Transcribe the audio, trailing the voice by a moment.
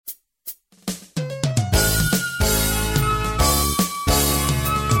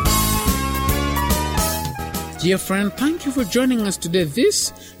Dear friend, thank you for joining us today.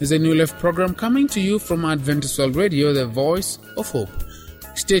 This is a New Life program coming to you from Adventist World Radio, the voice of hope.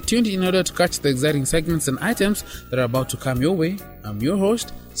 Stay tuned in order to catch the exciting segments and items that are about to come your way. I'm your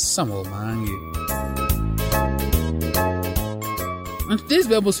host, Samuel Mahangi. On today's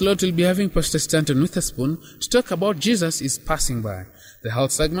Bible slot, we'll be having Pastor Stanton Witherspoon to talk about Jesus is Passing By. The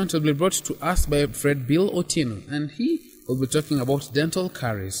health segment will be brought to us by Fred Bill Otieno, and he will be talking about dental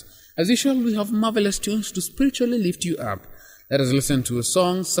caries. As usual, we have marvelous tunes to spiritually lift you up. Let us listen to a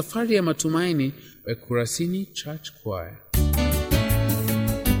song, Safari ya Matumaini by Kurasini Church Choir.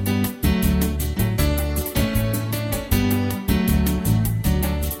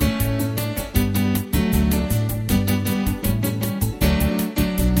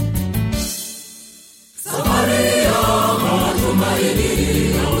 Safari ya matumaini,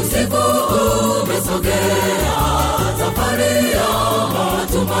 usiku umesogea. Safari ya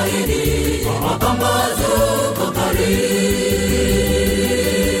matumaini, mapambazuko karibu.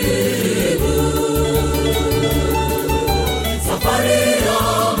 Safari ya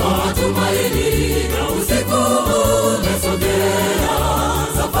matumaini, usiku umesogea.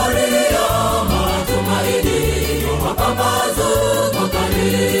 Safari ya matumaini, mapambazuko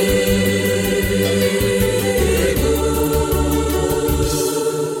karibu.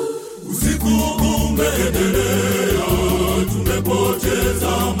 Usiku umeendelea,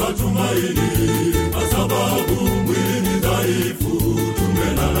 tumepoteza matumaini, kwa sababu mwili ni dhaifu,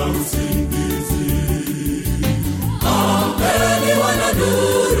 tumelala usingizi. Ampeni wana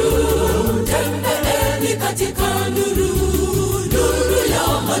nuru, tembeeni katika nuru, nuru ya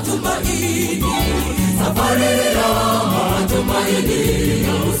matumaini. Safari ya matumaini,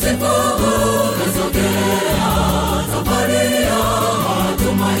 usiku umesogea. Safari ya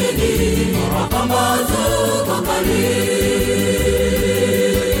matumaini, mapambazuko karibu.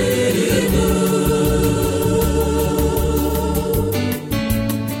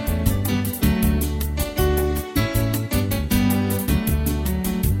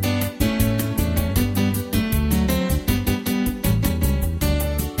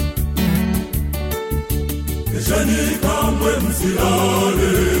 Kesheni kamwe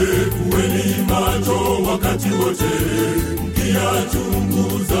msilale, kuweni macho wakati wote,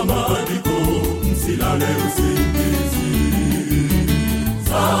 mkiyachunguza maandiko, msilale usingizi.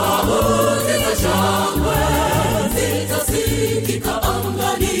 Sauti za shangwe zitasikika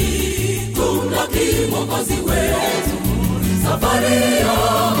angani, kumlaki Mwokozi wetu. Safari ya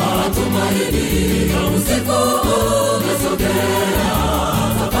matumaini, usiku umesogea.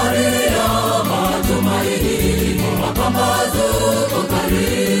 Safari ya matumaini, mapambazuko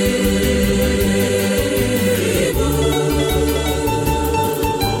karibu.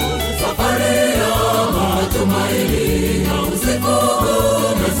 Safari ya matumaini, usiku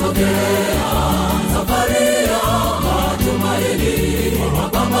umesogea. Safari ya matumaini,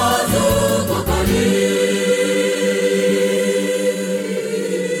 mapambazuko karibu.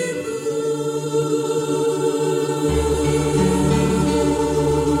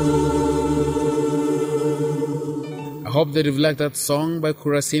 I hope that you've liked that song by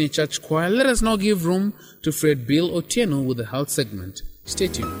Kurasini Church Choir. Let us now give room to Fred Bill Otieno with the health segment. Stay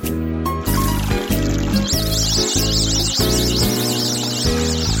tuned.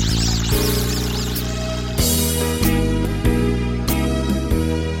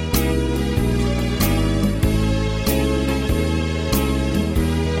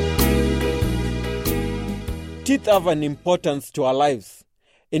 Teeth have an importance to our lives.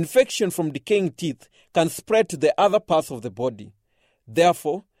 Infection from decaying teeth can spread to the other parts of the body.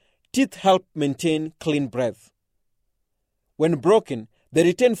 Therefore, teeth help maintain clean breath. When broken, they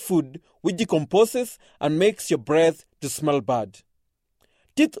retain food which decomposes and makes your breath to smell bad.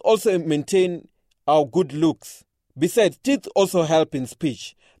 Teeth also maintain our good looks. Besides, teeth also help in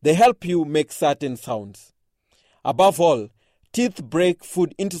speech. They help you make certain sounds. Above all, teeth break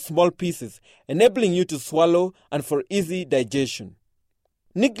food into small pieces, enabling you to swallow and for easy digestion.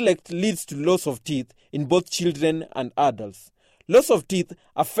 Neglect leads to loss of teeth in both children and adults. Loss of teeth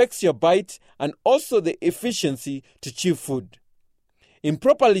affects your bite and also the efficiency to chew food.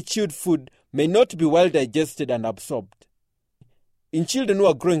 Improperly chewed food may not be well digested and absorbed. In children who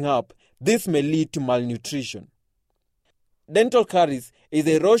are growing up, this may lead to malnutrition. Dental caries is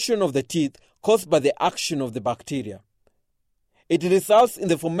the erosion of the teeth caused by the action of the bacteria. It results in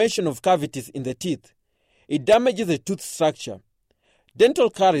the formation of cavities in the teeth. It damages the tooth structure. Dental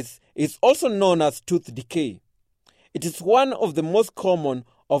caries is also known as tooth decay. It is one of the most common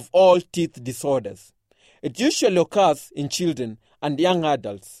of all teeth disorders. It usually occurs in children and young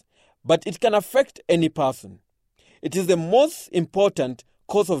adults, but it can affect any person. It is the most important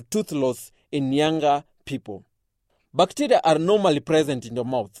cause of tooth loss in younger people. Bacteria are normally present in the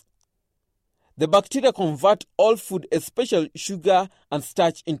mouth. The bacteria convert all food, especially sugar and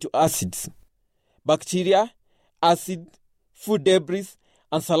starch, into acids. Bacteria, acid, food debris,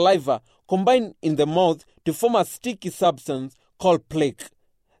 and saliva combine in the mouth to form a sticky substance called plaque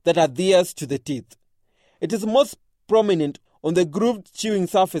that adheres to the teeth. It is most prominent on the grooved chewing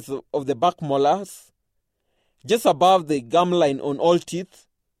surface of the back molars, just above the gum line on all teeth,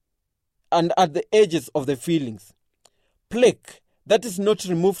 and at the edges of the fillings. Plaque that is not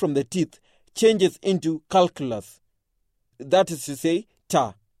removed from the teeth changes into calculus, that is to say,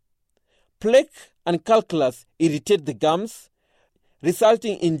 tar. Plaque and calculus irritate the gums,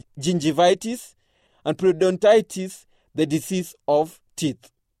 resulting in gingivitis and periodontitis, the disease of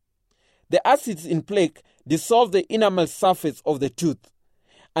teeth. The acids in plaque dissolve the enamel surface of the tooth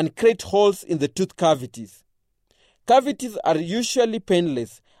and create holes in the tooth cavities. Cavities are usually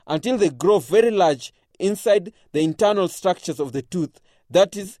painless until they grow very large inside the internal structures of the tooth,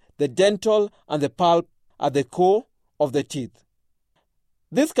 that is, the dental and the pulp at the core of the teeth.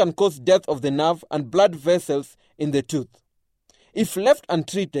 This can cause death of the nerve and blood vessels in the tooth. If left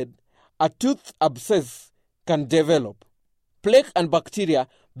untreated, a tooth abscess can develop. Plaque and bacteria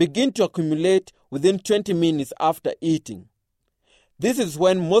begin to accumulate within 20 minutes after eating. This is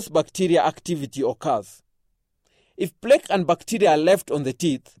when most bacteria activity occurs. If plaque and bacteria are left on the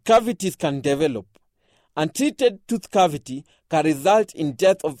teeth, cavities can develop. Untreated tooth cavity can result in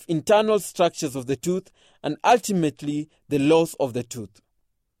death of internal structures of the tooth and ultimately the loss of the tooth.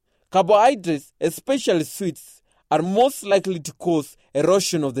 Carbohydrates, especially sweets, are most likely to cause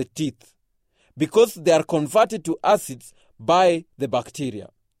erosion of the teeth because they are converted to acids by the bacteria.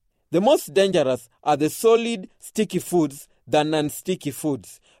 The most dangerous are the solid, sticky foods than non-sticky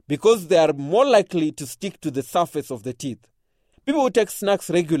foods because they are more likely to stick to the surface of the teeth. People who take snacks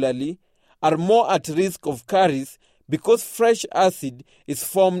regularly are more at risk of caries because fresh acid is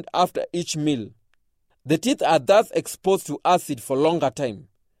formed after each meal. The teeth are thus exposed to acid for longer time.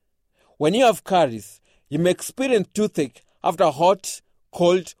 When you have caries, you may experience toothache after hot,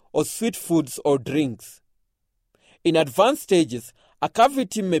 cold, or sweet foods or drinks. In advanced stages, a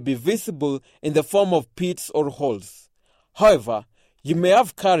cavity may be visible in the form of pits or holes. However, you may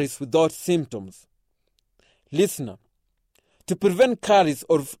have caries without symptoms. Listener, to prevent caries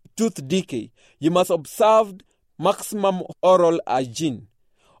or tooth decay, you must observe maximum oral hygiene.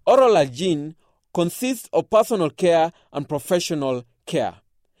 Oral hygiene consists of personal care and professional care.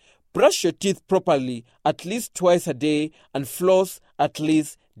 Brush your teeth properly at least twice a day and floss at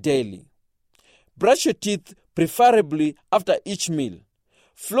least daily. Brush your teeth preferably after each meal.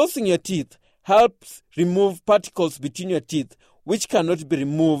 Flossing your teeth helps remove particles between your teeth which cannot be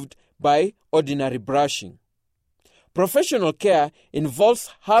removed by ordinary brushing. Professional care involves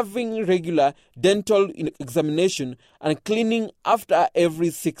having regular dental examination and cleaning after every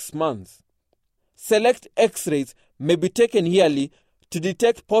 6 months. Select X-rays may be taken yearly to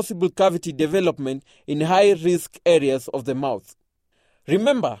detect possible cavity development in high-risk areas of the mouth.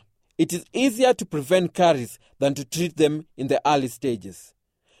 Remember, it is easier to prevent caries than to treat them in the early stages.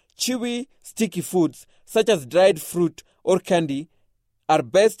 Chewy, sticky foods such as dried fruit or candy are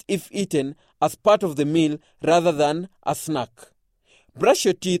best if eaten as part of the meal rather than a snack. Brush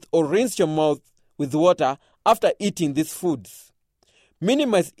your teeth or rinse your mouth with water after eating these foods.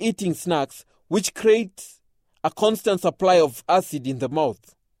 Minimize eating snacks which create a constant supply of acid in the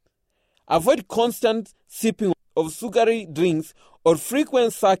mouth. Avoid constant sipping of sugary drinks or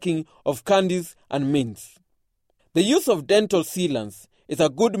frequent sucking of candies and mints. The use of dental sealants is a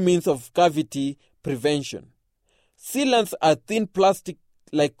good means of cavity prevention. Sealants are thin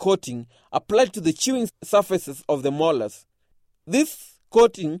plastic-like coating applied to the chewing surfaces of the molars. This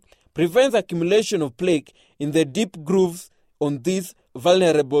coating prevents accumulation of plaque in the deep grooves on these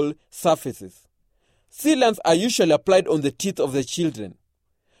vulnerable surfaces. Sealants are usually applied on the teeth of the children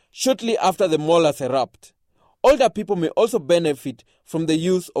shortly after the molars erupt. Older people may also benefit from the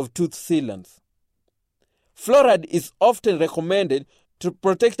use of tooth sealants. Fluoride is often recommended to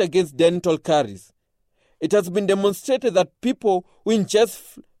protect against dental caries. It has been demonstrated that people who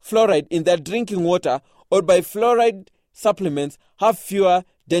ingest fluoride in their drinking water or by fluoride supplements have fewer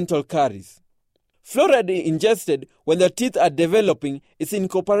dental caries. Fluoride ingested when the teeth are developing is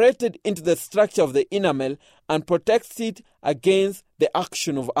incorporated into the structure of the enamel and protects it against the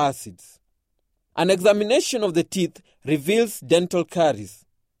action of acids. An examination of the teeth reveals dental caries.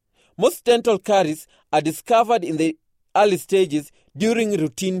 Most dental caries are discovered in the early stages during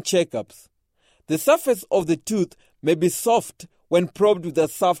routine checkups. The surface of the tooth may be soft when probed with a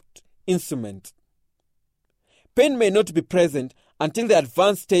soft instrument. Pain may not be present until the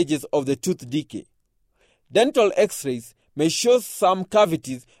advanced stages of the tooth decay. Dental x-rays may show some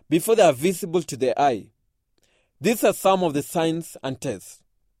cavities before they are visible to the eye. These are some of the signs and tests.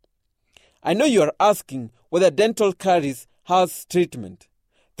 I know you are asking whether dental caries has treatment.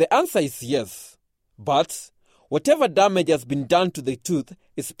 The answer is yes, but whatever damage has been done to the tooth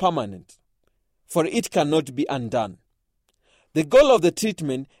is permanent, for it cannot be undone. The goal of the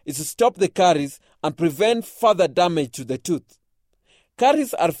treatment is to stop the caries and prevent further damage to the tooth.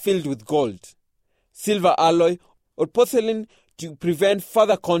 Caries are filled with gold, silver alloy, or porcelain to prevent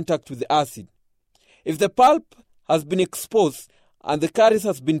further contact with the acid. If the pulp has been exposed and the caries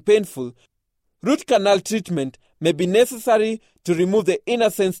has been painful, root canal treatment may be necessary to remove the inner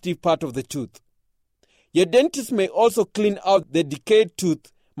sensitive part of the tooth. Your dentist may also clean out the decayed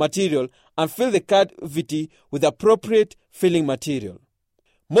tooth material and fill the cavity with appropriate filling material.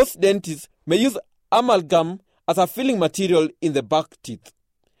 Most dentists may use amalgam as a filling material in the back teeth.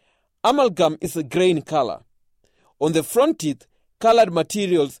 Amalgam is a grey in color. On the front teeth, colored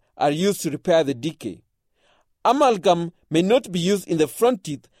materials are used to repair the decay. Amalgam may not be used in the front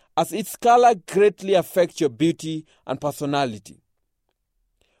teeth as its color greatly affects your beauty and personality.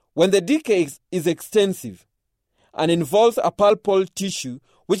 When the decay is extensive and involves a pulpal tissue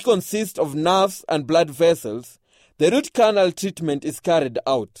which consists of nerves and blood vessels, the root canal treatment is carried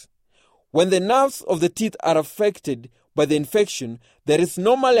out. When the nerves of the teeth are affected by the infection, there is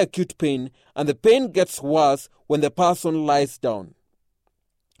normally acute pain, and the pain gets worse when the person lies down.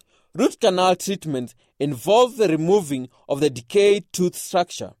 Root canal treatment involves the removing of the decayed tooth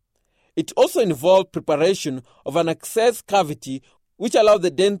structure. It also involves preparation of an access cavity which allows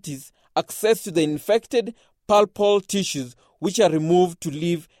the dentist access to the infected pulpal tissues, which are removed to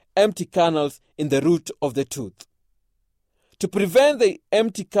leave empty canals in the root of the tooth. To prevent the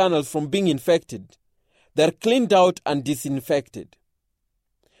empty canals from being infected, they are cleaned out and disinfected.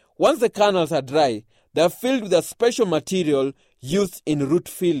 Once the canals are dry, they are filled with a special material used in root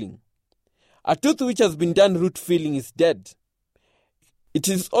filling. A tooth which has been done root filling is dead. It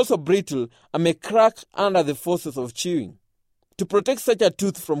is also brittle and may crack under the forces of chewing. To protect such a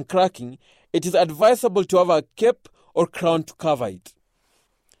tooth from cracking, it is advisable to have a cap or crown to cover it.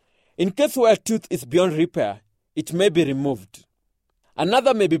 In case where a tooth is beyond repair, it may be removed.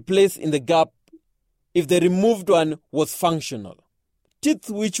 Another may be placed in the gap if the removed one was functional. Teeth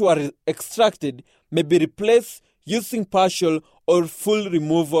which were extracted may be replaced using partial or full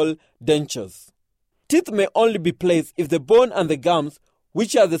removal dentures. Teeth may only be placed if the bone and the gums,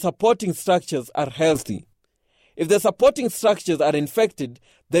 which are the supporting structures, are healthy. If the supporting structures are infected,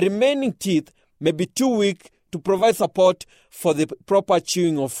 the remaining teeth may be too weak to provide support for the proper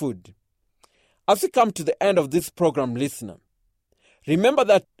chewing of food. As we come to the end of this program, listener, remember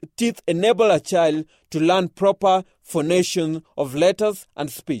that teeth enable a child to learn proper phonation of letters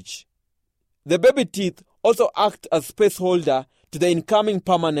and speech. The baby teeth also act as space holder to the incoming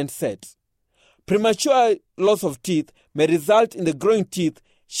permanent set. Premature loss of teeth may result in the growing teeth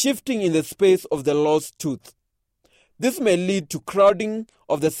shifting in the space of the lost tooth. This may lead to crowding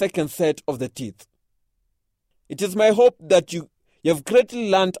of the second set of the teeth. It is my hope that you have greatly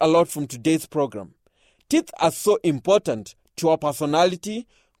learned a lot from today's program. Teeth are so important to our personality,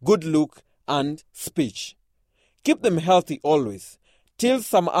 good look, and speech. Keep them healthy always. Till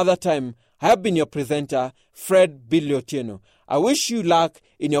some other time, I have been your presenter, Fred Billy Otieno. I wish you luck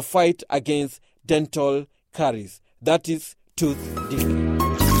in your fight against dental caries, that is, tooth decay.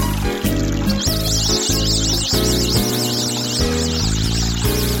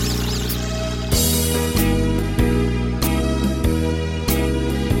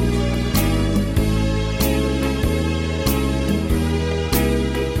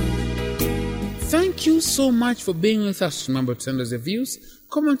 Thank you so much for being with us. Remember to send us your views,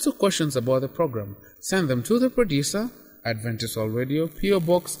 comments, or questions about the program. Send them to the producer, Adventist World Radio, PO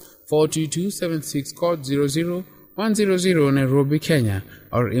Box 42276, code 00100, Nairobi, Kenya,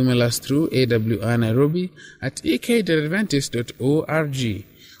 or email us through awrnairobi@ek.adventist.org.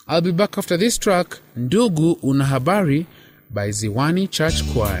 I'll be back after this track, Ndugu Una Habari by Ziwani Church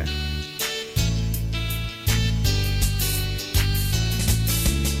Choir.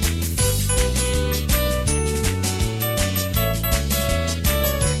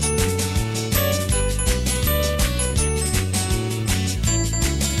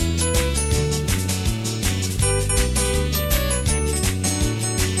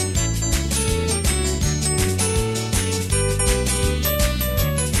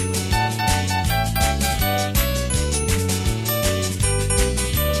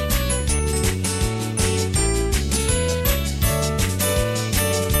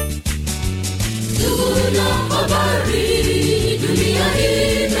 Habari, dunia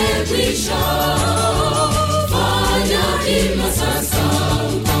imekwisha.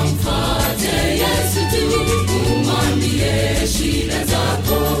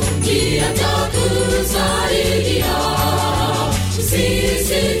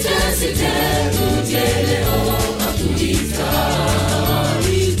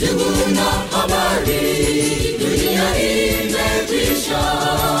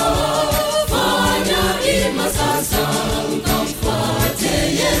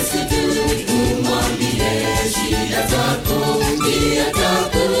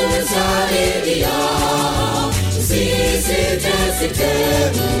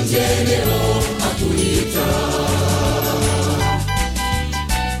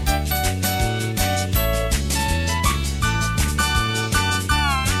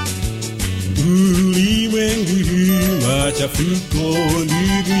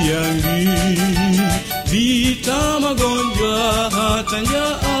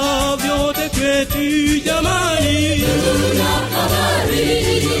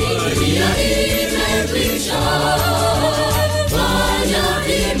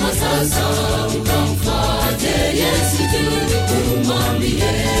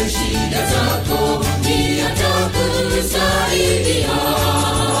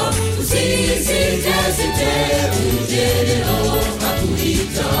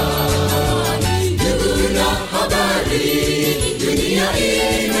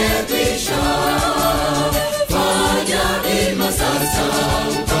 imekwisha. Fanya ima sasa,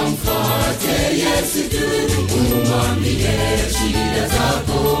 ukamfuate Yesu tu. Umwambie shida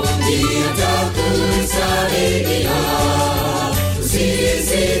zako, ndiye atakusaidia.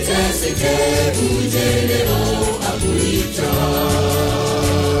 Usisite, uje leo akuita.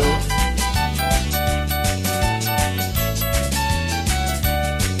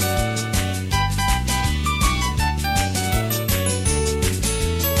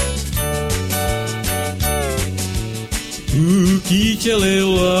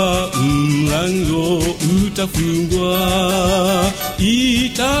 Ukichelewa mlango utafungwa,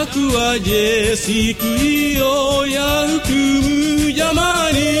 itakuwaje siku hiyo ya hukumu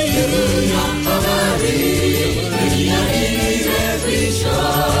jamani? Habari dunia imekwisha.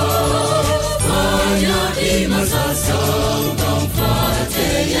 Fanya ima sasa, ukamfuate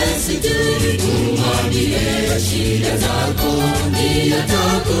Yesu tu. Umwambie shida zako, ndiye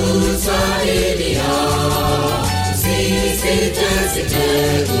atakusaidia. Usisite,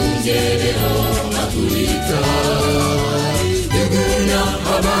 uje leo akuita. Ndugu na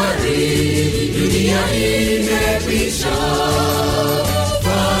habari, dunia imekwisha.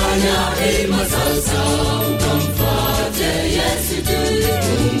 Fanya ima sasa, ukamfuate Yesu tu.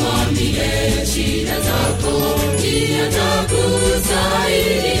 Umwambie shida zako, ndiye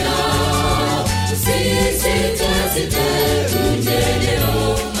atakusaidia. Usisite, uje leo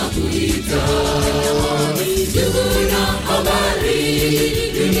akuita. Ndugu na habari,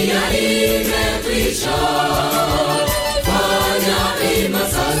 dunia imekwisha. Fanya ima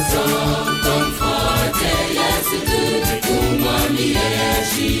sasa, ukamfuate Yesu tu. Umwambie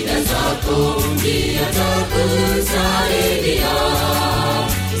shida zako, ndiye atakusaidia.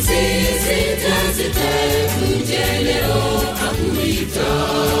 Usisite, uje leo akuita.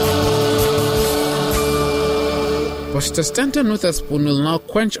 Pastor Stanton Witherspoon will now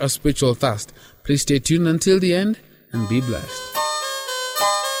quench our spiritual thirst. Please stay tuned until the end and be blessed.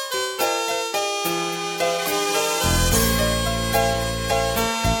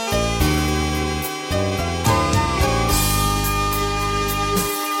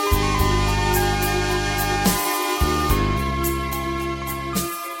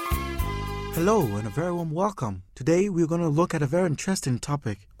 Hello and a very warm welcome. Today we're going to look at a very interesting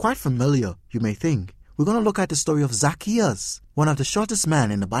topic, quite familiar, you may think. We're going to look at the story of Zacchaeus, one of the shortest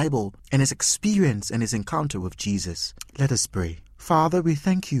men in the Bible, and his experience and his encounter with Jesus. Let us pray. Father, we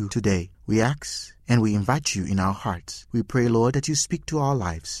thank you today. We ask and we invite you in our hearts. We pray, Lord, that you speak to our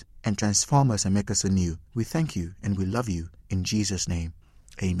lives and transform us and make us anew. We thank you and we love you. In Jesus' name,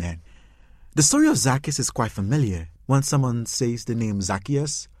 amen. The story of Zacchaeus is quite familiar. When someone says the name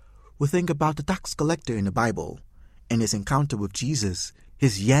Zacchaeus, we think about the tax collector in the Bible and his encounter with Jesus,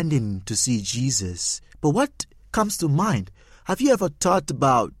 his yearning to see Jesus. But what comes to mind? Have you ever thought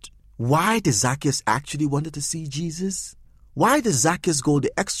about why did Zacchaeus actually wanted to see Jesus? Why did Zacchaeus go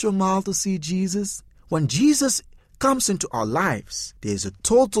the extra mile to see Jesus? When Jesus comes into our lives, there's a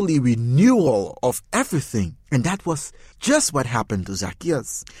totally renewal of everything. And that was just what happened to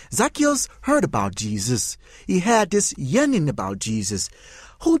Zacchaeus. Zacchaeus heard about Jesus. He had this yearning about Jesus.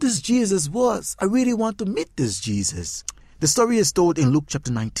 Who this Jesus was. I really want to meet this Jesus. The story is told in Luke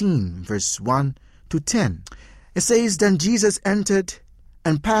chapter 19, verse 1 to 10. It says, Then Jesus entered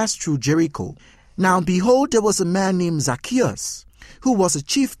and passed through Jericho. Now behold, there was a man named Zacchaeus, who was a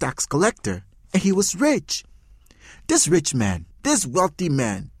chief tax collector, and he was rich. This rich man, this wealthy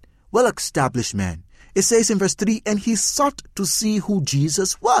man, well-established man, it says in verse 3, And he sought to see who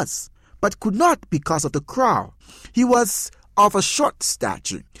Jesus was, but could not because of the crowd. He was of a short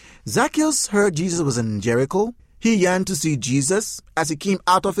stature. Zacchaeus heard Jesus was in Jericho. He yearned to see Jesus. As he came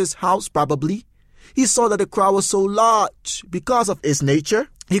out of his house, probably, he saw that the crowd was so large. Because of his nature,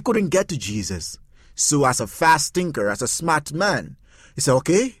 he couldn't get to Jesus. So as a fast thinker, as a smart man, he said,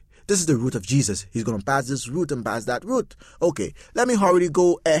 okay, this is the route of Jesus. He's going to pass this route and pass that route. Okay, let me hurriedly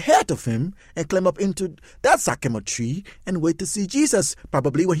go ahead of him and climb up into that sycamore tree and wait to see Jesus.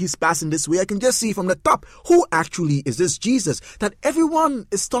 Probably when he's passing this way, I can just see from the top, who actually is this Jesus that everyone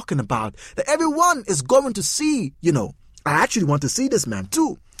is talking about, that everyone is going to see. I actually want to see this man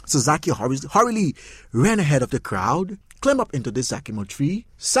too. So Zacchaeus hurriedly ran ahead of the crowd, climbed up into this sycamore tree,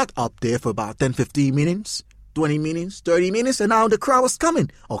 sat up there for about 10-15 minutes, 20 minutes, 30 minutes, and now the crowd was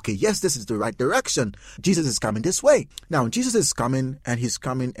coming. Okay, yes, this is the right direction. Jesus is coming this way. Now, Jesus is coming, and he's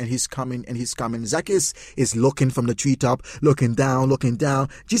coming, and he's coming, and he's coming. Zacchaeus is looking from the treetop, looking down, looking down.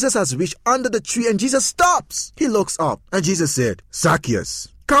 Jesus has reached under the tree, and Jesus stops. He looks up, and Jesus said, Zacchaeus,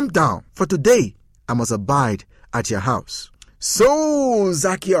 come down, for today I must abide at your house. So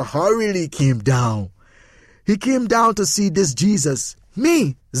Zacchaeus hurriedly came down. He came down to see this Jesus.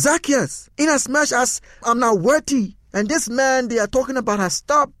 Me, Zacchaeus, inasmuch as I'm not worthy, and this man they are talking about has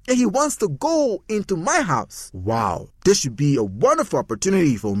stopped, and he wants to go into my house. Wow, this should be a wonderful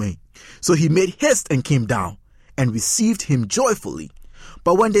opportunity for me. So he made haste and came down and received him joyfully.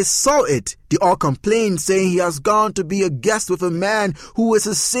 But when they saw it, they all complained, saying, he has gone to be a guest with a man who is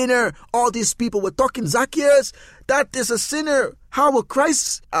a sinner. All these people were talking, Zacchaeus, that is a sinner. How will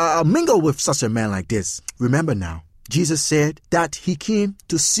Christ mingle with such a man like this? Remember now, Jesus said that he came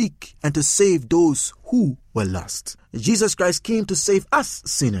to seek and to save those who were lost. Jesus Christ came to save us,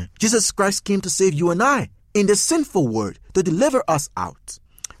 sinner. Jesus Christ came to save you and I in the sinful world, to deliver us out.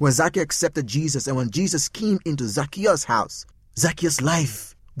 When Zacchaeus accepted Jesus and when Jesus came into Zacchaeus' house, Zacchaeus'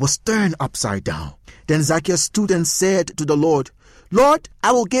 life was turned upside down. Then Zacchaeus stood and said to the Lord, Lord,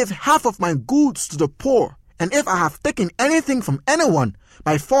 I will give half of my goods to the poor, and if I have taken anything from anyone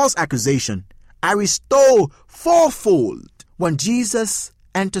by false accusation, I restore fourfold. When Jesus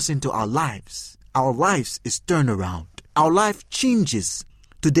enters into our lives is turned around. Our life changes.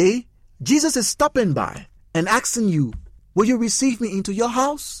 Today, Jesus is stopping by and asking you, will you receive me into your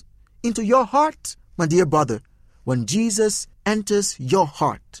house, into your heart? My dear brother, when Jesus enters your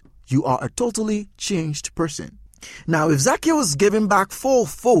heart, you are a totally changed person. Now, if Zacchaeus was given back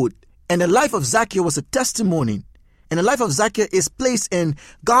fourfold, and the life of Zacchaeus was a testimony, and the life of Zacchaeus is placed in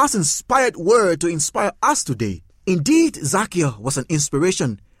God's inspired word to inspire us today. Indeed, Zacchaeus was an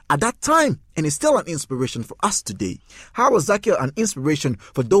inspiration at that time, and is still an inspiration for us today. How was Zacchaeus an inspiration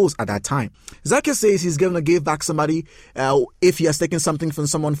for those at that time? Zacchaeus says he's going to give back somebody, if he has taken something from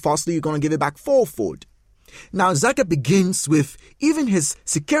someone falsely, you're going to give it back fourfold. Now, Zacchaeus begins with even his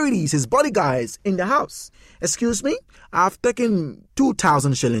securities, his bodyguards in the house. Excuse me, I've taken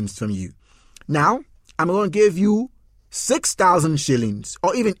 2,000 shillings from you. Now, I'm going to give you 6,000 shillings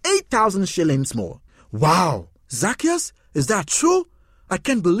or even 8,000 shillings more. Wow, Zacchaeus, is that true? I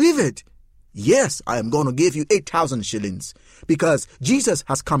can't believe it. Yes, I am going to give you 8,000 shillings because Jesus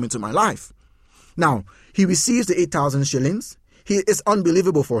has come into my life. Now, he receives the 8,000 shillings. It's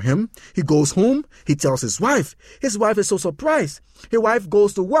unbelievable for him. He goes home. He tells his wife. His wife is so surprised. His wife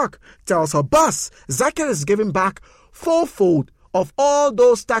goes to work, tells her boss. Zacchaeus is giving back fourfold of all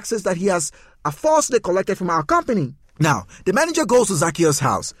those taxes that he has falsely collected from our company. Now, the manager goes to Zacchaeus'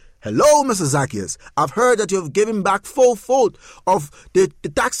 house. Hello, Mr. Zacchaeus. I've heard that you have given back fourfold of the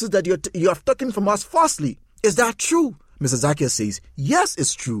taxes that you have taken from us falsely. Is that true? Mr. Zacchaeus says, yes,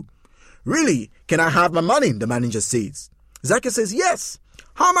 it's true. Really? Can I have my money? The manager says. Zacchaeus says, yes.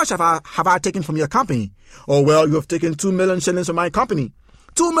 How much have I taken from your company? Oh, well, you have taken 2 million shillings from my company.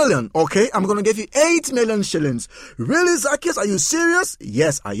 2 million. Okay, I'm going to give you 8 million shillings. Really, Zacchaeus? Are you serious?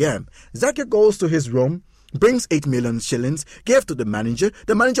 Yes, I am. Zacchaeus goes to his room, brings 8 million shillings, gave to the manager.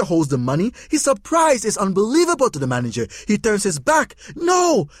 The manager holds the money. He's surprised. It's unbelievable to the manager. He turns his back.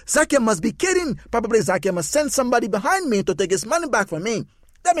 No, Zacchaeus must be kidding. Probably Zacchaeus must send somebody behind me to take his money back from me.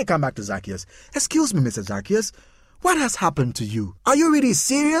 Let me come back to Zacchaeus. Excuse me, Mr. Zacchaeus. What has happened to you? Are you really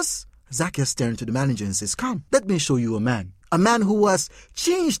serious? Zacchaeus turned to the manager and says, come, let me show you a man who has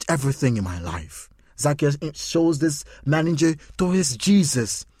changed everything in my life. Zacchaeus shows this manager to his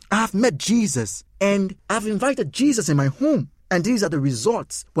Jesus. I have met Jesus and I've invited Jesus in my home. And these are the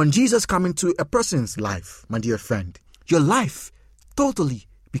results when Jesus comes into a person's life, my dear friend. Your life totally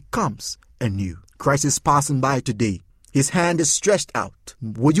becomes anew. Christ is passing by today. His hand is stretched out.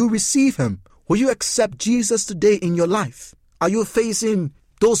 Will you receive him? Will you accept Jesus today in your life? Are you facing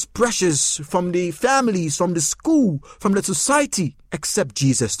those pressures from the families, from the school, from the society? Accept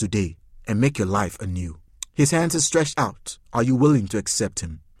Jesus today and make your life anew. His hands are stretched out. Are you willing to accept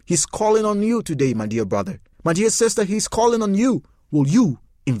him? He's calling on you today, my dear brother. My dear sister, he's calling on you. Will you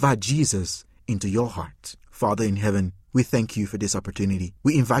invite Jesus into your heart? Father in heaven, we thank you for this opportunity.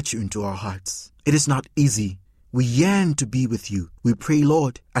 We invite you into our hearts. It is not easy. We yearn to be with you. We pray,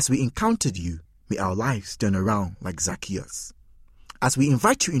 Lord, as we encountered you, may our lives turn around like Zacchaeus. As we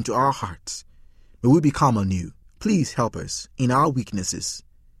invite you into our hearts, may we become anew. Please help us in our weaknesses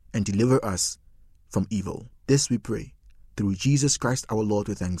and deliver us from evil. This we pray through Jesus Christ our Lord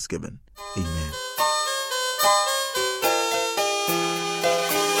with thanksgiving. Amen.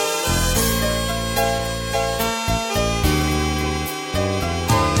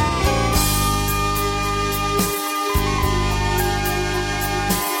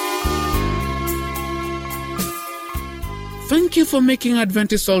 Thank you for making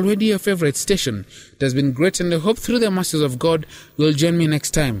Adventist World Radio your favorite station. It has been great, and I hope through the mercies of God you'll join me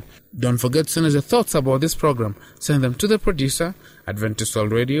next time. Don't forget to send us your thoughts about this program. Send them to the producer, Adventist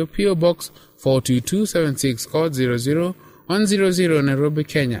World Radio, P.O. Box 42276, code 0010 100 Nairobi,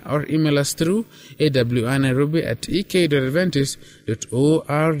 Kenya, or email us through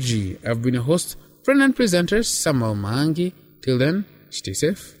awrnairobi@ek.adventist.org. I've been your host, friend and presenter, Samuel Mangi. Till then, stay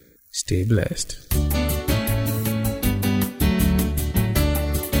safe, stay blessed.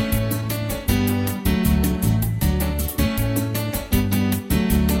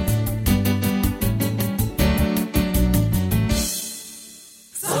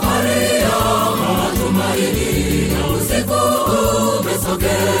 Safari ya matumaini, usiku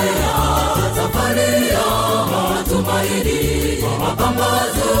umesogea. Safari ya matumaini,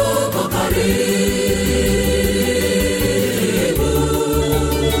 mapambazuko karibu.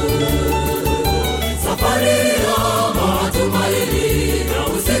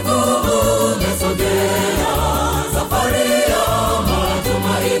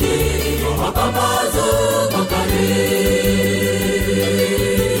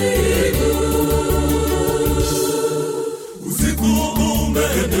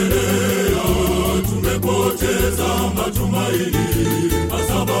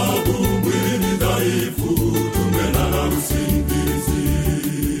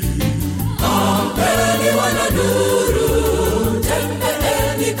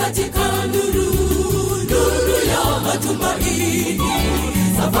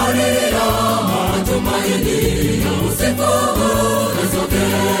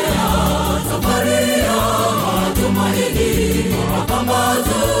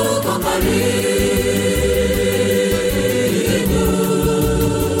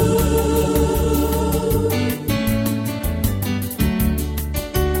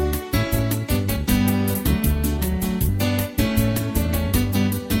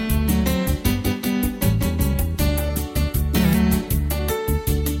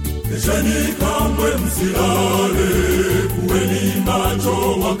 Kesheni kamwe msilale, kuweni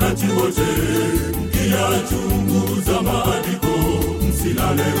macho wakati wote, mkiyachunguza maandiko,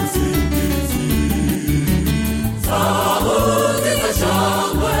 msilale usingizi. Sauti za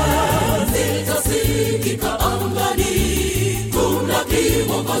shangwe zitasikika angani, tumlaki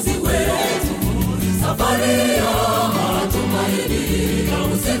Mwokozi wetu. Safari ya matumaini